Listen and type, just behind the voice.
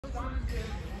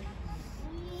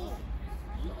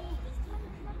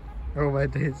Oh my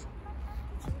days.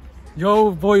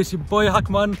 Yo boys, your boy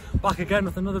Hakman back again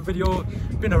with another video.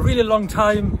 Been a really long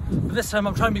time, but this time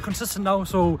I'm trying to be consistent now.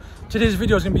 So today's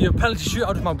video is going to be a penalty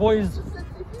shootout with my boys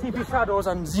TP Shadows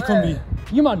and Zikumbi.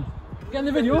 You man, get in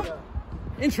the video.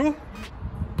 Intro.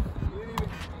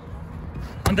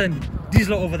 And then these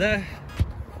lot over there.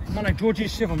 Man like Georgie,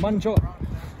 Shiv and Manjo.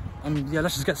 And yeah,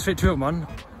 let's just get straight to it, man.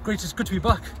 Great, it's good to be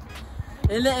back.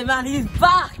 Hey little man, he's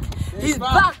back! He's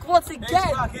back once again! He's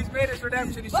back, he's made his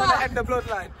redemption, he's trying to end the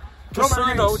bloodline.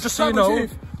 Just so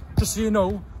you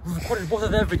know, we've recorded both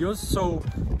of their videos, so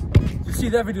you'll see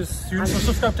their videos soon. So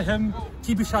subscribe to him,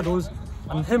 TB Shadows,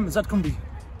 and him, Zikumbi.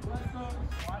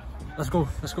 Let's go,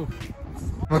 let's go.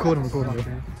 I'm recording, bro.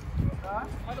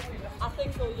 I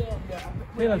think so, yeah.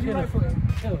 Taylor.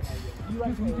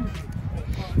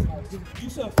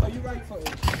 Yusuf, are you right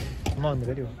footed? I'm not in the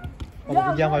video.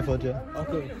 Yeah, my fault, yeah.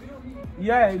 Okay.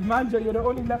 Yeah, Manja, you're the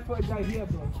only left footed guy here,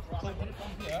 bro.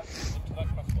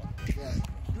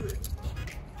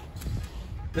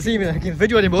 Let's see me, I can't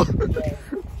video anymore.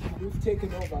 We've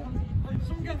taken over.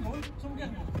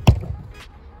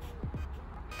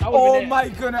 Oh my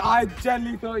goodness, I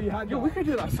genuinely thought you had Yo, we could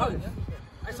do that. So,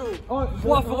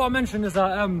 what I forgot to mention is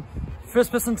that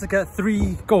first person to get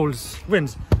 3 goals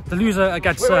wins. The loser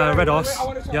gets red horse.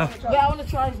 Yeah. I want to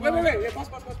try. Wait, pass.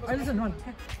 Hey, listen, man.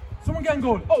 Someone get a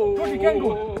goal. Oh, Georgie, get a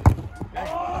goal. Wait, I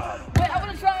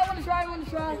want to try.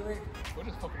 We're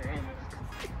just fucking around.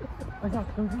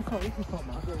 Exactly, let's start,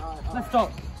 man. Let's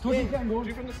start. Georgie, get a goal.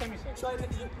 Do from the semi-circle. Try to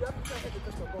hit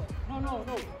this one. No.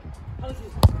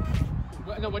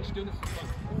 No, what you doing this?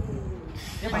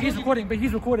 Yeah, but he's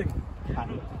recording.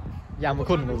 Yeah, I'm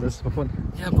recording all this for fun.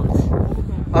 Yeah, but...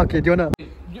 Okay, do you wanna...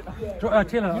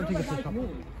 Taylor, I'll take a shot.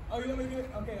 Oh, you're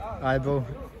okay, Alright, bro.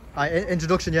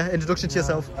 Introduction, yeah? Introduction to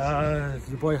yourself.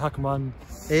 Your boy Hakman.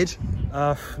 Age?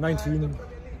 19.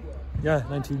 Yeah,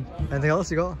 19. Anything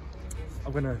else you got?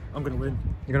 I'm gonna win.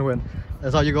 You're gonna win.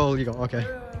 That's all you got, okay.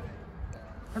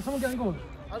 Can someone get a goal?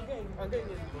 I'm getting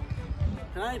it.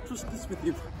 Can I trust this with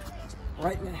you?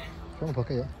 Right now. Go on,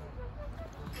 pocket, yeah.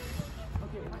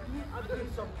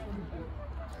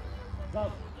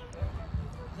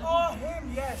 Oh,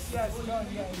 him, yes, done,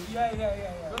 yeah.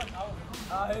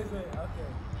 Is it? Okay.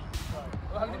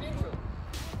 Well, how did the intro?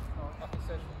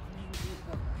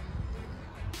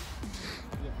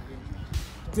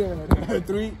 Oh,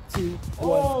 3, 2,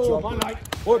 1, drop.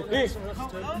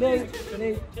 Nate.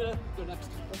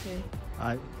 Okay.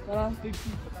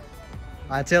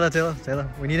 Alright, Taylor.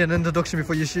 We need an introduction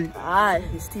before you shoot. Alright,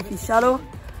 it's TP Shadow.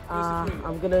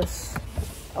 I'm gonna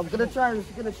try. I'm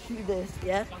gonna shoot this.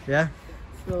 Yeah. Yeah?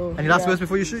 So. Any last words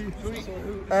before you shoot?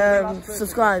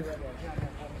 Subscribe.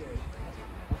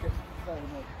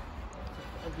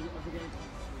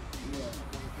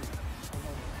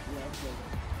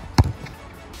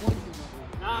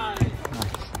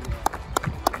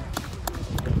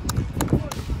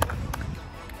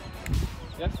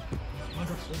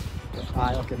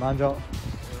 Alright, okay, man, drop.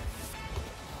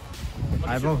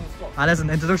 Alright, bro. Listen,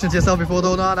 introduction to yourself before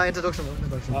though. No, introduction.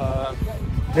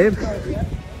 Name?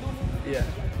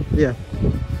 Yeah.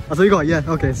 That's what you got? Yeah,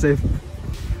 okay, safe.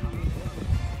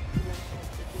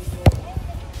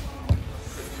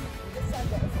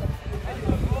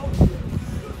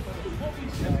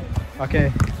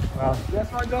 Okay, well.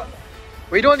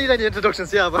 We don't need any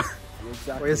introductions here, but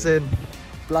Exactly. what are you saying?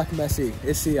 Black Messi,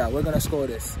 it's here. We're gonna score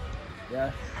this.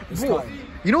 Yeah? It's Bro, time.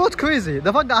 you know what's crazy?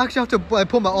 The fact that I actually have to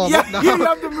put my arm up now. You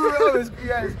have to move it over. It's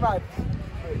bad.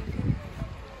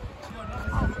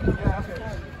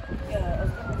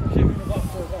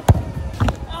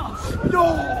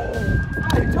 No!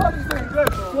 Hey, Georgie's doing good,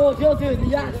 bro. George,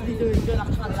 you're actually doing good. I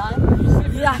can't lie.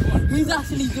 Yeah, he's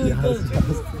actually doing good.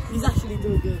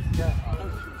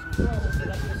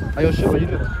 Are you sure what you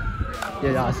doing?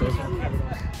 Yeah, I see.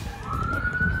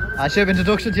 I should have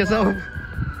introduction to yourself.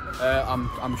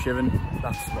 I'm Shivan.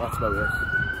 That's about it.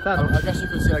 Fair enough. I guess you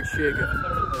could say like Shaker.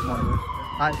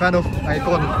 Alright, fair enough. Alright,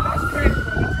 go on.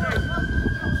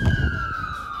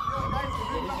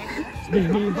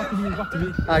 Back to me.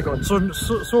 Alright, go on.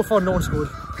 So far, no one scored.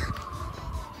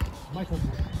 Michael.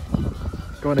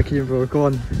 Go on, Akeem, bro. Go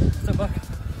on. Step back.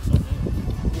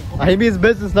 He means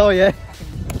business now, yeah?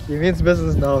 He means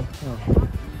business now. Oh.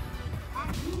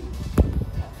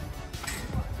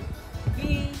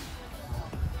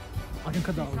 I can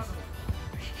cut that out.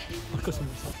 I'll cut some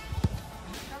of this.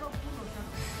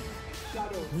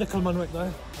 Little man right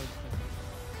there.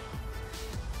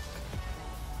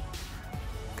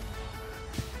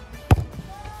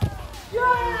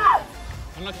 Yeah!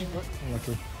 Unlucky, bro.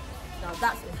 Unlucky. Now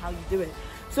that's how you do it.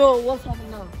 So what's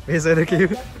happening now? He's in the queue.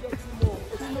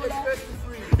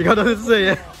 You got nothing to say,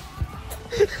 yeah?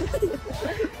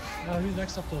 No, who's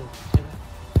next up though?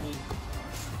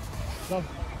 Zab.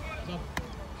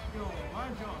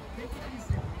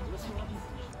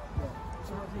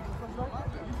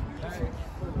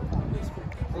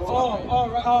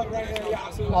 Right, yeah,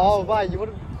 absolutely. Oh, right, you would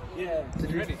have. Yeah.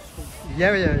 Did you Ready?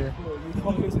 Yeah.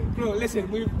 Bro, listen,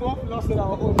 we've both lost in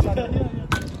our own channel.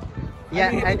 Yeah,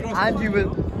 and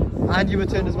you were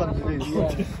turned as well to lose.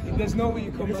 Yeah. There's no way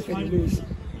you come back and lose.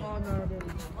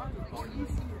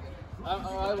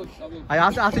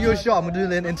 After your shot, I'm gonna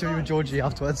do an interview with Georgie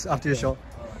afterwards. After your shot.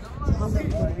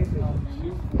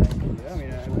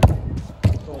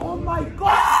 Oh my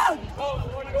god!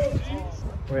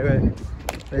 Wait.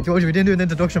 Hey, Georgie, we didn't do an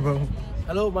introduction, bro.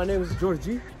 Hello, my name is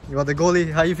Georgie. You are the goalie.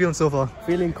 How you feeling so far?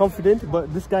 Feeling confident,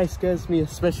 but this guy scares me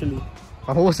especially.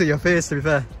 I'm also your face, to be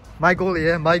fair. My goalie,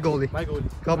 yeah, my goalie. My goalie.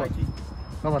 Come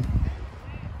on.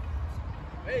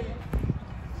 Hey.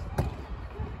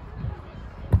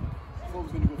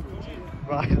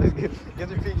 Right, let's get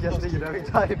the PTSD every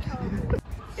time.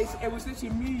 It was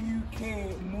literally me, UK,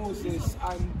 Moses,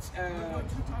 and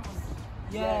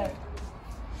yeah.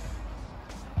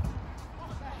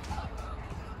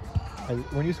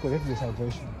 When you score, you have to do a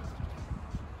celebration.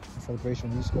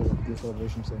 When you score, do a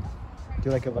celebration, so do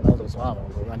like a Ronaldo smile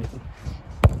or anything.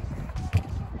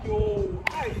 Yo,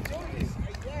 hey, Jonas,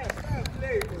 yeah, fair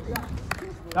play, bro.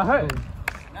 That hurt.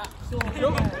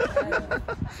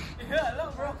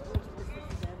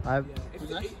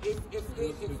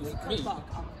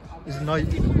 Is it not you?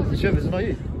 Shiv, is it not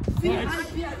you?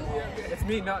 It's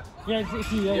me, not. Yeah,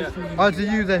 it's you. Yeah. Oh, it's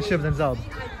you then Shiv, then Zab.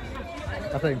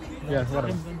 I think. Yeah,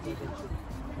 whatever.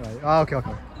 Right. Oh, okay.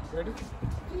 Ready?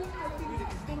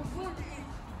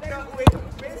 No, wait,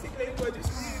 basically, we're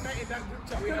just reuniting that group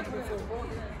chat we had before.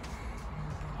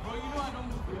 Oh, you know I don't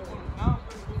move your phone now.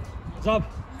 Zab.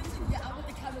 Yeah, I want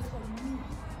the cameras on me.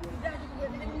 Yeah,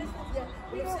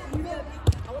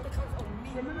 I want the cameras on me.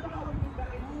 Remember how we did that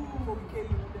in before we came in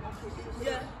the actual season?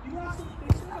 Yeah. You know how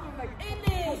they should have like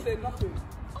posted nothing.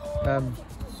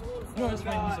 No, it's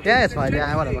fine. Yeah, it's fine.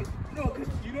 Yeah, whatever. No, because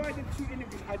you know I did 2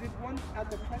 interviews. I did one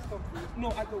at the press conference, no,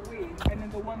 at the weigh, and then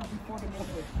the one before the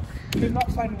conference. Could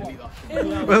not find one.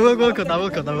 We'll cut that.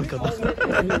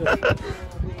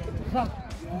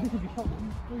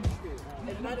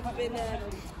 It might have been,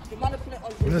 it might have been on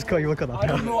We'll just cut you. We'll cut I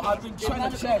don't that. know, I've been trying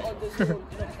to check.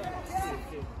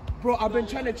 Bro, I've been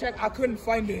trying to check, I couldn't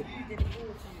find it.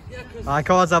 Alright,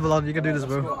 come on, Zabalon. You can do this,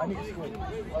 bro. I need to score.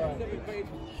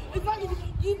 In fact,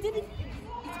 you did it.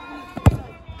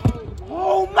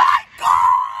 Oh my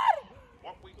god!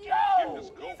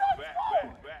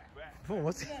 Oh,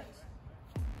 what's it?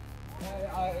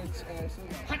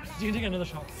 You can take another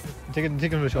shot. Take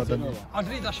another shot then. I'll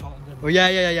delete that shot. And then... Oh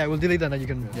yeah. We'll delete that and then you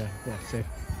can. Yeah, safe.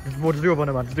 Just more to do about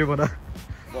it, man. Just do about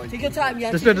it. Take your time,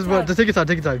 yeah. Just take your time.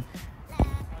 Take your time.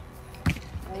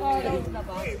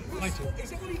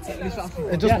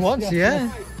 And just once, yeah.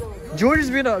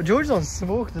 George's on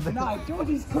smoke today. Nah,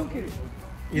 Georgie's cooking.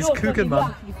 He's cooking,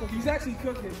 man. He's actually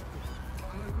cooking.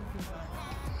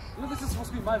 You know, this is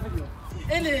supposed to be my video.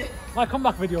 In it. My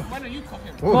comeback video. When are you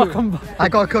cooking? My comeback. I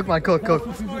gotta cook, man. Cook.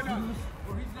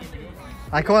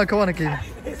 I come on, Hakeem.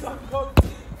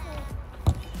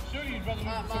 Surely you'd rather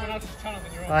move someone else's channel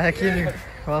than your own. Hakeem,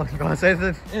 well, you gotta say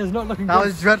anything. It is not looking good. That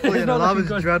was dreadful, you know. That was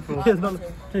good. dreadful. It is not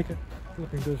take it.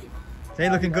 Looking good. It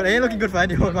ain't looking good. It ain't looking good for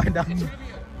anyone right now.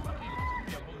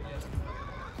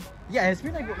 Yeah, it's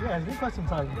been quite some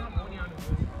time.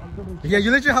 Yeah, you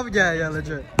literally have. Yeah,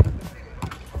 legit.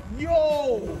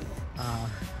 Yo!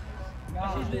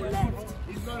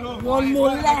 One more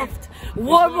left.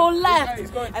 One more left.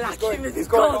 He's going. And Hakeem is He's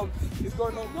gone.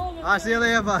 going home. I'll see you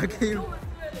later, Hakeem.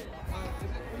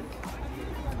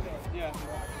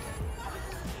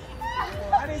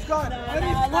 And he's gone. And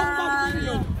he's one more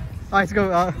video. Alright, let's go.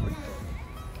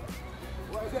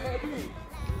 What is it, Eddie?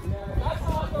 That's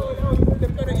how I know the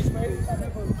penalty space.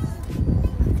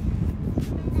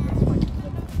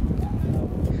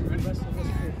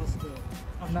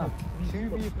 Now, to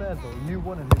be fair though, you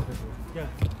won in this video.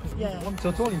 Yeah. So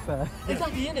it's only fair.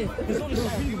 Exactly, innit? There's only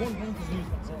Really one point to lose.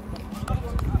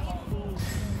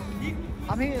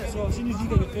 I mean, So as soon as you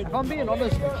get your third if I'm being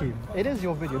honest with you, it is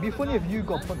your video. It'd be funny if you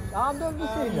got punished. I'm not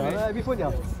just saying, yeah. It'd be funny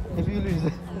if you lose.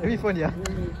 It'd be funny, yeah.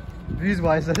 Views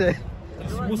wise, I say.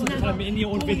 most of the time in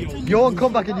your own video. You won't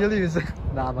come back and you lose.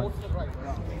 Nah, man.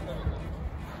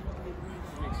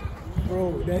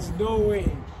 Bro, there's no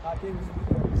way.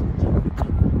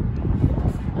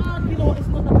 you know what? It's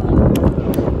not that bad.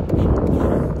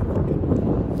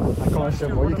 I can't show,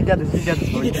 bro. You can get this. You can get this,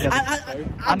 bro. You can get this.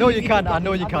 I know you can. I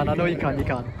know you can. I know you can. You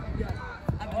can.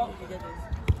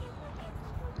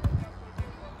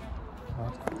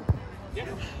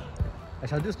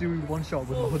 Shall I just do one shot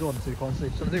with my hood on so you can't see?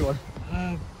 Shall I do one?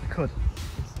 I could.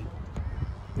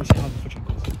 We should have the footing.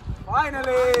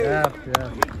 Finally! Yeah.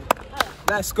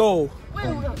 Let's go.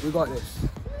 We got this.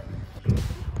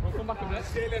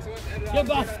 You're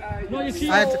back. No, you're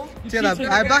cheating.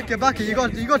 I'm back. You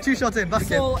got 2 shots in. Back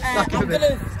So in. Back in a I'm bit.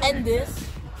 gonna end this.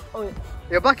 Oh, yeah.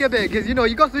 You're back a bit because you know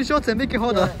you got 3 shots in. Make it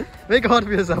harder. Make it hard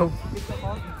for yourself.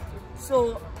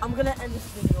 So I'm gonna end this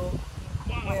video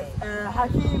with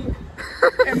Hakim.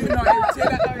 Let's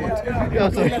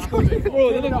go.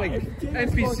 Bro, they look like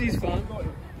NPCs, fam.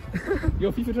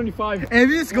 Yo, FIFA 25. Have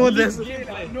you scored this? No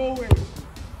way.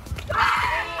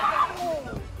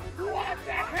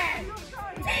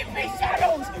 TV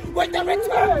Shadows with the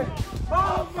return.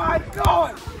 Oh my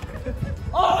god!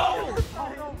 Oh!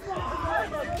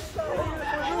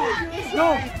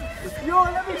 No! Yo,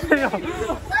 let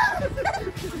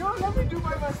me do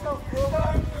by myself, bro.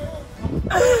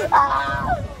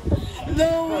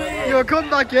 No way. You're come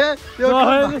back, yeah? You're No, come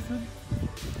back. listen.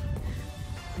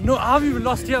 No, I haven't even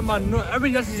lost yet, man. No,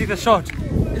 everybody else is taking a shot.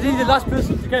 It's the last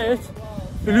person to get it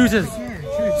who loses.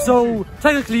 So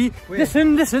technically,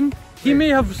 listen. He may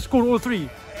have scored all 3,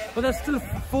 but there's still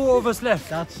 4 of us left.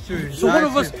 That's true. So one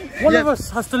of us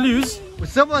has to lose.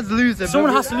 Someone's losing.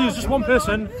 Someone has to lose, just one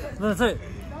person, and that's it.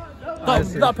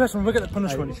 That person will get the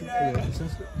punishment.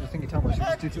 Since the thing you tell me,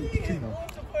 I should just do 2 now.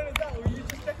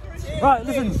 Right,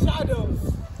 listen.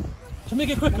 To make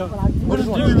it quicker, we'll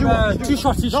just do 2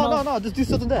 shots each. No, just do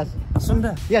sudden death. Sudden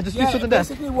death. Yeah, just do sudden death.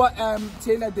 Basically what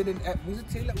Taylor did in was it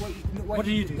Taylor? What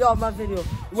do you do? Yo, my video.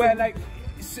 Where like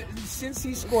since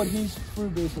he scored, he's through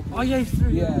basically. Oh yeah, he's through.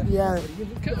 Yeah. To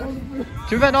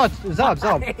be fair, no, Zab,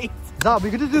 we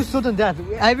could just do sudden death.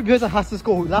 Every person has to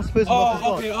score. Last person must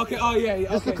score. Okay. Oh yeah.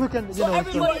 Just a quick and you So know.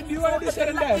 everybody, you want to do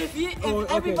sudden death? if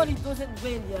everybody doesn't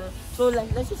win, yeah. So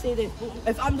like, let's just say this: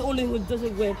 if I'm the only one who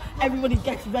doesn't win, everybody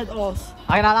gets red horse.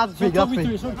 I can have to speak.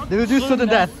 They will do sudden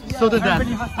death. Sudden death.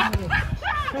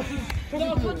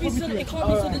 No, it can't be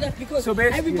sudden death because So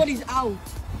basically- everybody's out.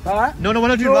 Huh? No, we're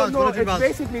not doing rounds. We're not doing it's rounds.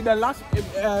 basically the last.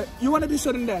 You want to do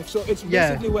sudden death, so it's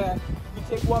basically where you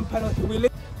take 1 penalty.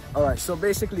 Alright, so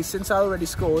basically, since I already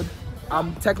scored,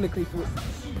 I'm technically through.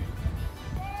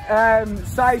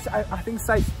 Size, I think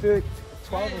size 12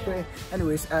 or 30.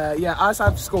 Anyways, yeah, as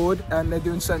I've scored and they're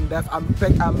doing sudden death, I'm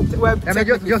well, I mean,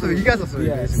 you're through. You guys are through.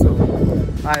 yeah, so.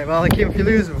 Alright, well, Hakim, if you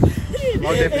lose, long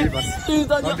day for you, man.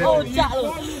 Who's on your own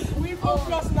channel? We both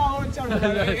lost our own channel.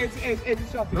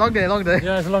 It's shocking. Long day.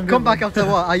 Yeah, it's a long day. Come back after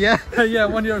what? A year? Yeah,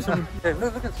 1 year or something. Yeah,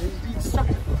 look at this. He's stuck.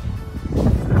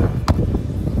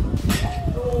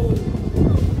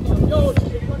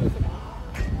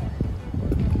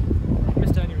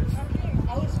 Missed it anyways.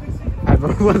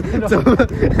 What's up? No,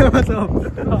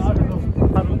 I don't know.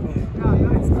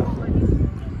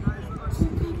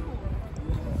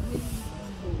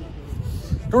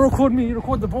 Don't record me,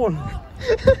 record the ball.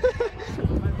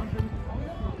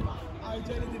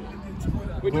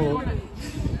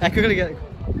 I could really get.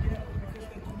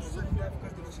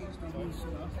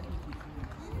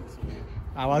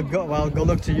 Well, good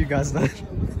luck to you guys then.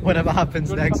 Whatever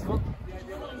happens next.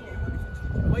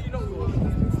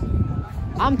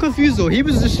 I'm confused though. He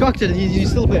was distracted and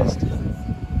he's still pissed.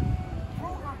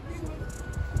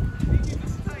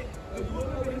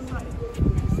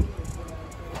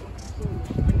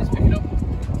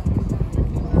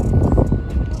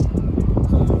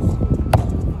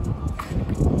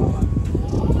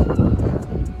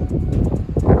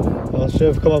 Oh,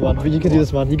 Shiv, come on, man. You can do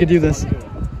this, man. You can do this.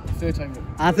 3rd time.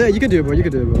 I think you can do it, bro. You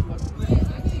can do it, bro.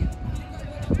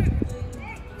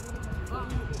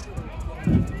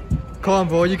 Come on,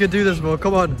 bro. You can do this, bro.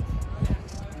 Come on.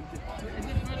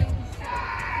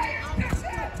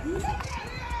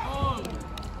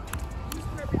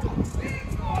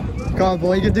 Come on,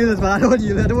 boy. You can do this, man. I don't want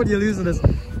you losing this.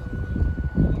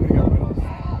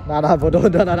 Nah, bro.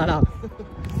 Don't. No.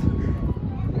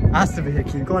 Has to be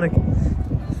Hakim. Go on.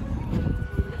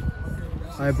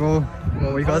 Alright, bro.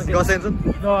 Well, you got to say anything?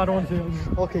 No, I don't want to.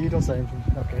 Okay, you don't say anything.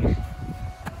 Okay.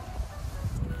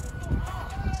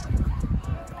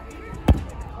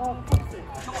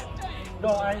 No,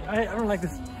 I don't like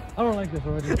this. I don't like this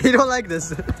already. You don't like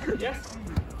this? Yes.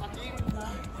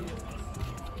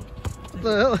 What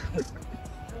the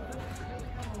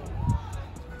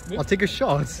hell? I'll take a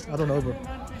shot. I don't know, bro.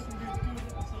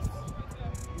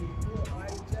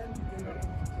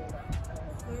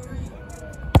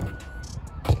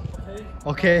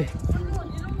 Okay.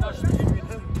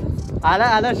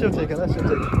 Let's Shiv take it. Let's Shiv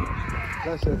take it.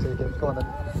 Let's Shiv take it. Come on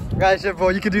then. Guys, Shiv, bro,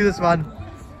 you can do this, man.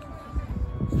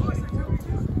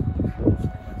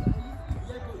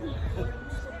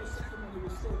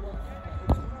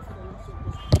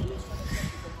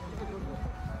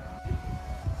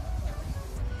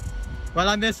 Well,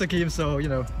 I missed Hakeem, so you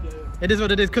know, it is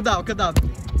what it is. Cut that, cut that.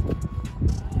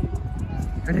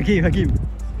 Hakeem,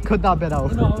 cut that bit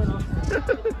out. No.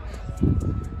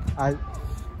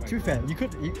 To be fair,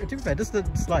 to be fair, just the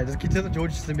slide, just tell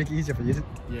George just to make it easier for you.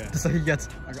 Yeah. Just so he gets.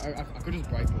 I could just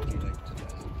whiteboard you like to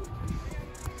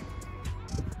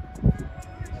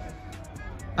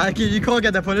Hakeem, you can't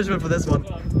get the punishment for this one.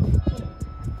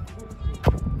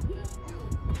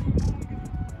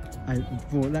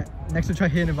 Next time try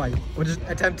hitting him by, or just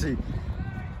attempt to.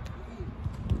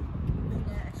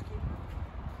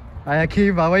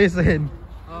 Hakeem, what are you saying?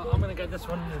 I'm gonna get this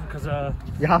one because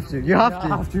you have to. You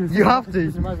have to. You have to.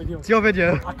 This is my video. It's your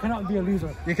video. I cannot be a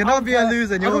loser. You cannot be a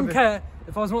loser. I don't care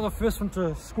if I was not the first one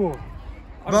to score.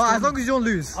 Well, as long as you don't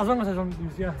lose. As long as I don't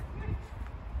lose, yeah.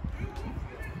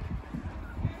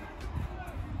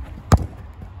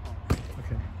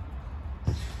 Okay.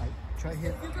 Try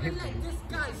hit. You're gonna let this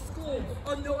guy score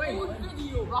on your own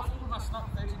video.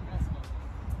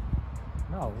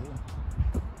 No.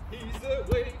 He's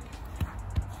awake.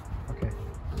 Okay.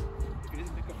 He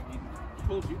didn't pick up again. I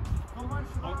told you. I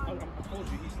told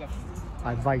you he's left.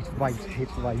 Right, hit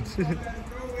right.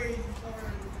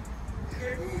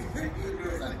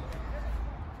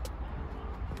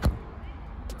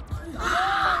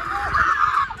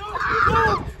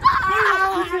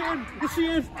 You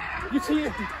cheated! You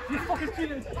cheated! You fucking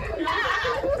cheated!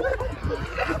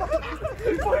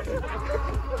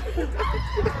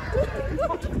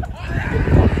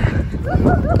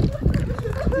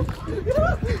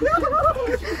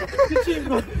 You cheated,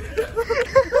 man!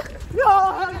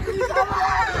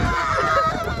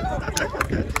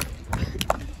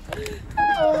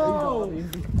 Oh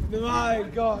my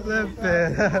God!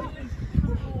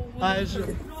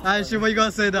 Aisha, what you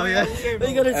gotta say now, yeah? What are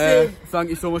you gonna say? Thank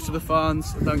you so much to the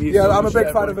fans. Thank you. Yeah, so I'm a much big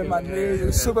to fan of him, everyone. man.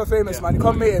 He's super famous, man.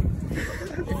 Come meet him.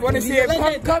 If you want to see him,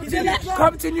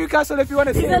 come to Newcastle if you want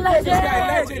to see him. This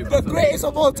guy, legend, the greatest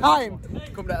of all time.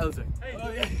 Come to Elton.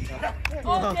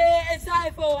 Okay, it's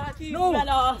time for Hakeem. No!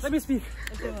 Let me speak.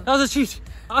 That was a cheat.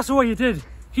 That's what he did.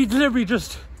 He deliberately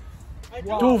just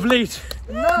dove late.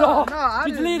 No,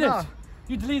 You delayed it.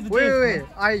 You delayed the Wait.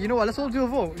 You know what? Let's all do a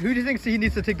vote. Who do you think he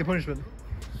needs to take the punishment?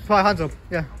 Put our hands up.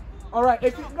 Yeah. All right,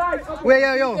 if you guys. Okay, Wait,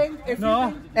 yo.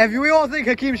 No. If we all think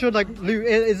Hakeem should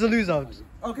is a loser.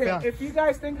 Okay, Yeah. if you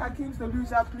guys think Hakeem's the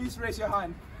loser, please raise your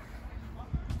hand.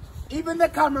 Even the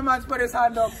cameraman's put his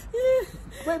hand up.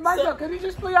 Wait, Michael, can you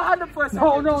just put your hand up for a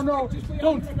second? No.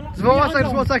 Don't. Just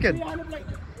one second.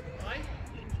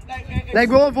 Like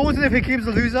we're all voting if Hakeem's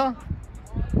the loser.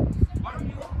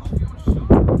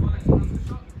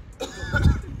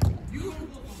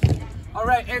 All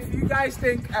right, if you guys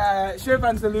think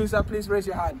Shivan's the loser, please raise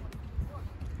your hand.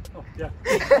 Oh, yeah.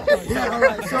 Yeah, all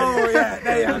right. So yeah,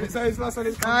 there you have it. So he's lost on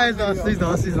his. He's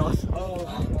lost.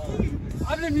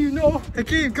 I didn't even know.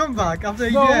 Hakeem, come back after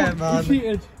you No, man. you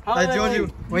cheated. Like, Georgie,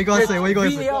 what you gonna say?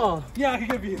 Yeah, I can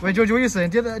give you. Wait, Georgie, what are you saying?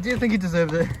 Do you think he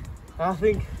deserved it? I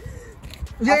think.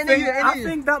 I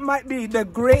think that might be the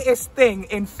greatest thing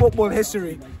in football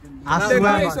history. I The swear,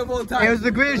 greatest man. of all time. It was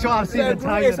the greatest shot I've seen The in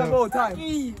time. greatest of all time.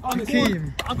 Hakeem.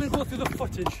 I'm going to go through the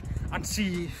footage and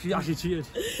see if he actually cheated.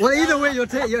 Well, either way, you're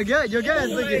getting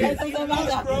It thinking.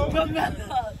 doesn't matter.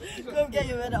 Come get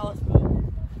your medals, bro.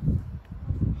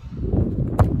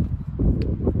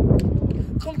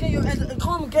 Come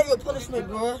get your punishment,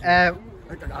 bro.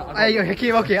 Hey,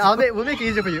 Hakeem, okay, we'll make it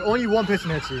easier for you. Only one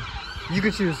person hits you. You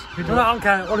can choose. No, I don't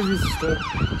care. All of you is good.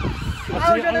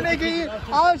 I'm trying to make it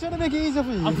easier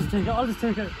for you. I'll just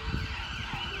take it.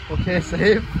 Okay,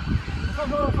 save.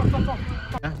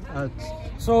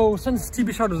 So, since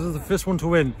TB Shadows is the first one to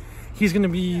win, he's going to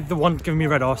be the one giving me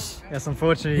red horse. Yes,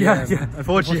 unfortunately. Yeah.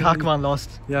 Unfortunately, Hakman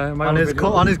lost. Yeah, On his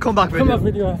comeback video. Comeback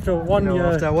video after 1 year.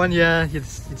 After 1 year,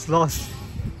 it's lost.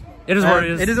 It is what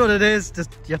it is. It is what it is.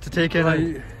 Just you have to take it. VAR.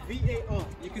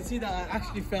 You can see that I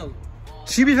actually fell.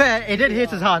 To be fair, it did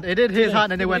hit his hand. It did hit his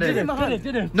hand and it went in.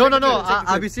 Did it? No.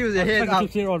 I'll be serious. It hit. I'll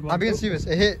I'm being serious.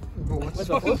 It hit. What's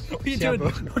up? What are you doing?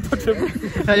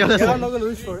 Hey, yo, listen. I'm not going to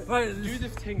lose for it. Right, Do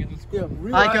this thing and let's go.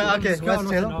 Okay, let's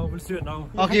chill. We'll do it now.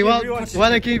 Okay, well,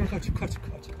 Hakeem. Cut.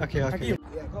 Okay.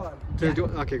 Yeah, go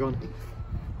on. Okay, go on.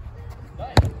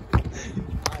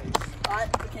 Alright,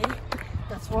 okay.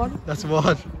 That's one. That's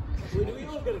one. We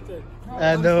all get a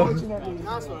 10. No. Unfortunately.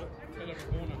 That's right.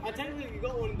 I technically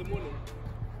got one in the morning.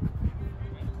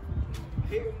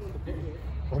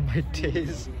 Oh my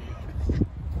days.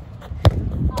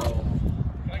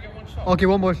 Okay,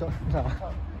 one more shot. Nah.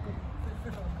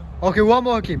 Okay, one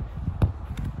more, Hakeem.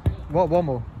 What? One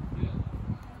more.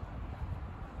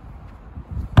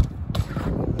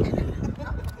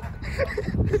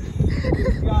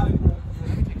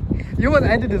 You want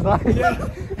to end this live? Yeah.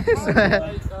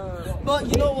 But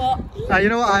you know what? You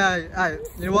know what?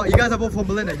 You know what? You guys are both from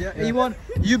Belinda. Yeah.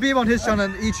 You be on his channel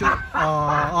and each.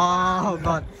 Oh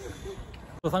God.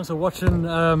 So thanks for watching.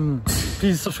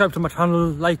 Please subscribe to my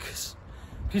channel. Like.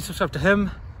 Please subscribe to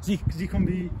him.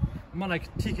 Zcombi, man like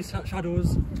Tiki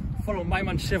Shadows. Follow my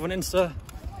man Shiv on Insta.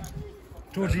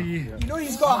 Georgie. You know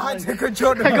he's got a hand to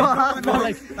control the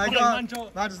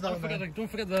Don't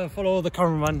forget to follow the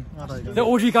cameraman. The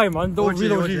OG guy, man. The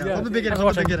real OG. Yeah. Yeah. From the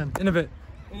beginning. In a bit.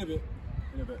 In a bit.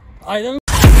 Alright,